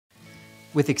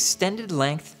With extended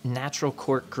length natural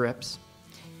cork grips,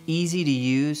 easy to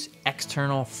use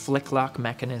external flick lock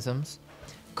mechanisms,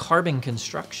 carbon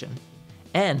construction,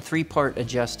 and 3-part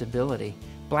adjustability,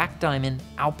 Black Diamond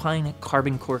Alpine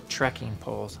carbon cork trekking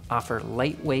poles offer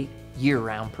lightweight,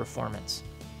 year-round performance.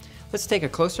 Let's take a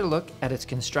closer look at its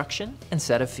construction and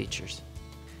set of features.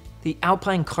 The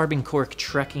Alpine carbon cork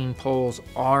trekking poles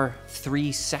are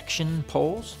 3-section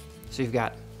poles, so you've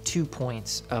got 2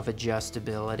 points of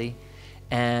adjustability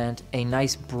and a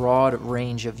nice broad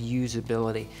range of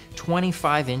usability.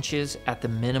 25 inches at the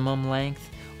minimum length,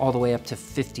 all the way up to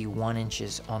 51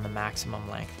 inches on the maximum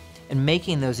length. And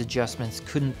making those adjustments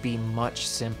couldn't be much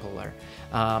simpler,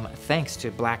 thanks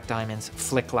to Black Diamond's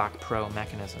Flick Lock Pro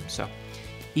mechanism. So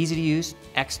easy to use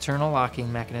external locking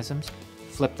mechanisms,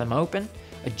 flip them open,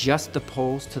 adjust the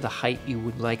poles to the height you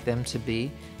would like them to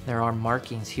be. There are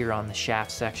markings here on the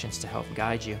shaft sections to help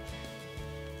guide you.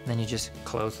 And then you just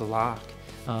close the lock.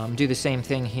 Do the same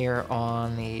thing here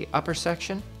on the upper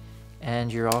section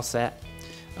and you're all set.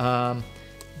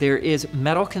 There is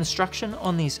metal construction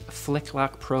on these Flick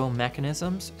Lock Pro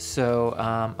mechanisms, so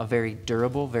a very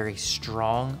durable, very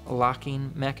strong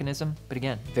locking mechanism, but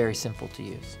again, very simple to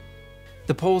use.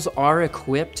 The poles are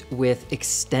equipped with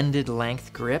extended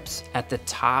length grips. At the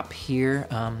top here,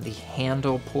 the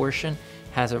handle portion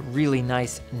has a really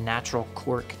nice natural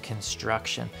cork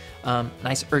construction.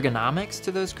 Nice ergonomics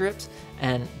to those grips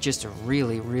and just a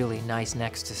really, really nice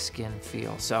next to skin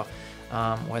feel. So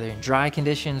whether in dry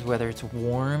conditions, whether it's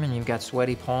warm and you've got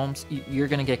sweaty palms, you're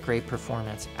gonna get great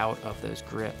performance out of those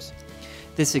grips.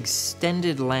 This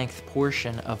extended length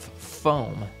portion of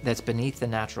foam that's beneath the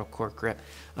natural cork grip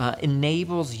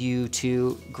enables you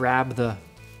to grab the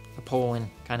pole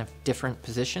in kind of different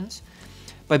positions.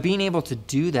 By being able to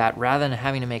do that, rather than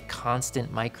having to make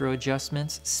constant micro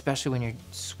adjustments, especially when you're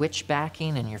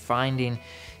switchbacking and you're finding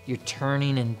you're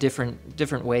turning in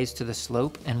different ways to the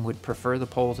slope and would prefer the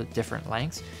poles at different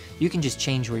lengths, you can just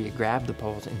change where you grab the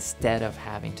poles instead of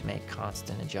having to make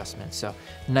constant adjustments. So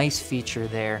nice feature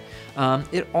there.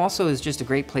 It also is just a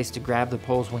great place to grab the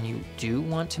poles when you do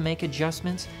want to make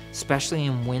adjustments, especially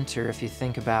in winter. If you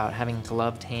think about having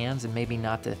gloved hands and maybe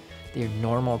not your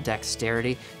normal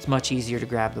dexterity, it's much easier to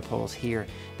grab the poles here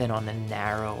than on the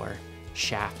narrower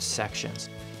shaft sections.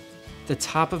 The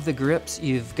top of the grips,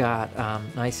 you've got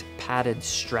nice padded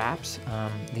straps.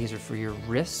 These are for your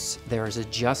wrists. There's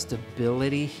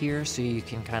adjustability here, so you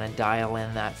can kind of dial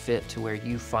in that fit to where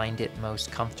you find it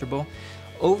most comfortable.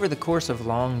 Over the course of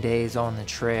long days on the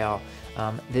trail,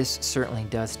 this certainly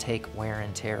does take wear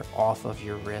and tear off of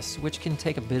your wrists, which can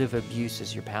take a bit of abuse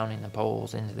as you're pounding the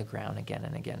poles into the ground again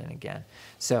and again and again.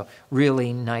 So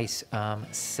really nice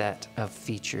set of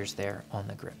features there on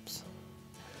the grips.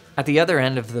 At the other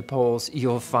end of the poles,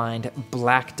 you'll find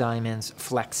Black Diamond's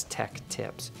Flex Tech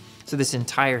tips. So this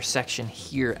entire section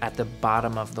here at the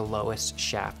bottom of the lowest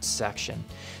shaft section.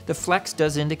 The flex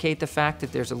does indicate the fact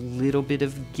that there's a little bit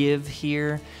of give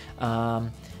here.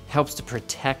 Helps to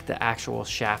protect the actual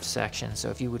shaft section. So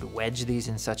if you would wedge these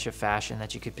in such a fashion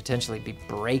that you could potentially be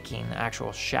breaking the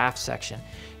actual shaft section,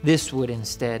 this would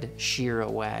instead shear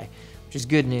away, which is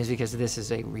good news because this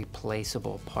is a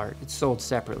replaceable part. It's sold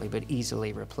separately, but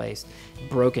easily replaced.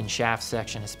 Broken shaft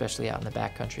section, especially out in the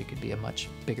backcountry, could be a much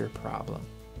bigger problem.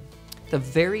 The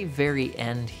very, very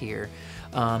end here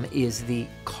is the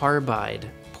carbide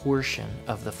portion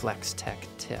of the Flex Tech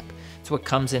tip. It's what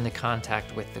comes into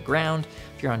contact with the ground.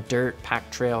 If you're on dirt,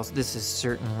 packed trails, this is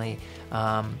certainly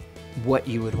what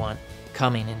you would want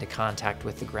coming into contact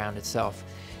with the ground itself.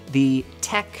 The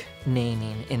tech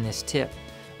naming in this tip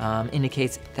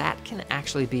indicates that can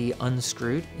actually be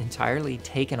unscrewed, entirely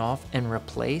taken off and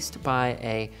replaced by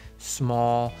a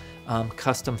small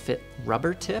custom fit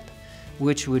rubber tip,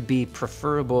 which would be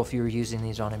preferable if you were using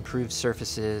these on improved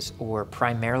surfaces or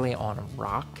primarily on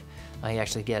rock. You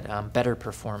actually get better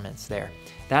performance there.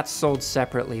 That's sold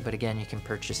separately, but again, you can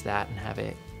purchase that and have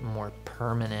a more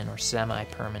permanent or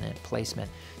semi-permanent placement.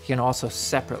 You can also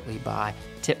separately buy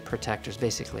tip protectors,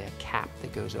 basically a cap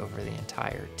that goes over the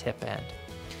entire tip end.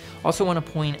 Also want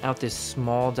to point out this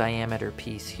small diameter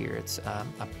piece here. It's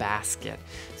a basket.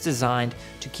 It's designed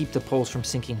to keep the poles from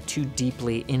sinking too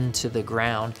deeply into the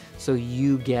ground, so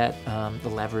you get the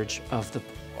leverage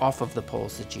off of the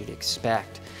poles that you'd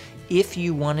expect. If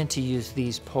you wanted to use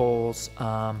these poles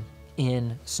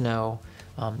in snow,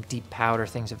 deep powder,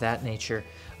 things of that nature,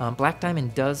 Black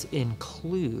Diamond does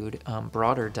include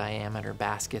broader diameter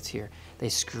baskets here. They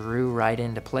screw right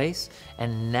into place,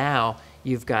 and now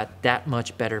you've got that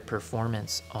much better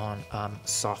performance on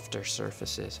softer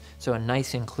surfaces. So a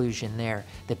nice inclusion there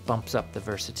that bumps up the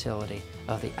versatility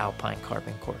of the Alpine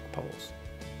carbon cork poles.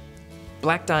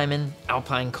 Black Diamond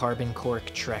Alpine Carbon Cork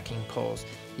trekking poles.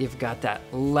 You've got that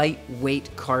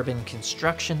lightweight carbon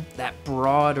construction, that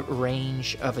broad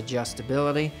range of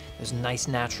adjustability, those nice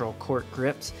natural cork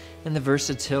grips, and the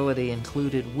versatility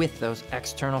included with those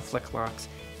external flick locks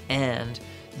and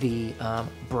the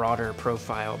broader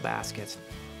profile baskets.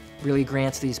 Really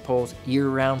grants these poles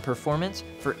year-round performance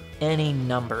for any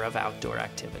number of outdoor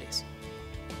activities.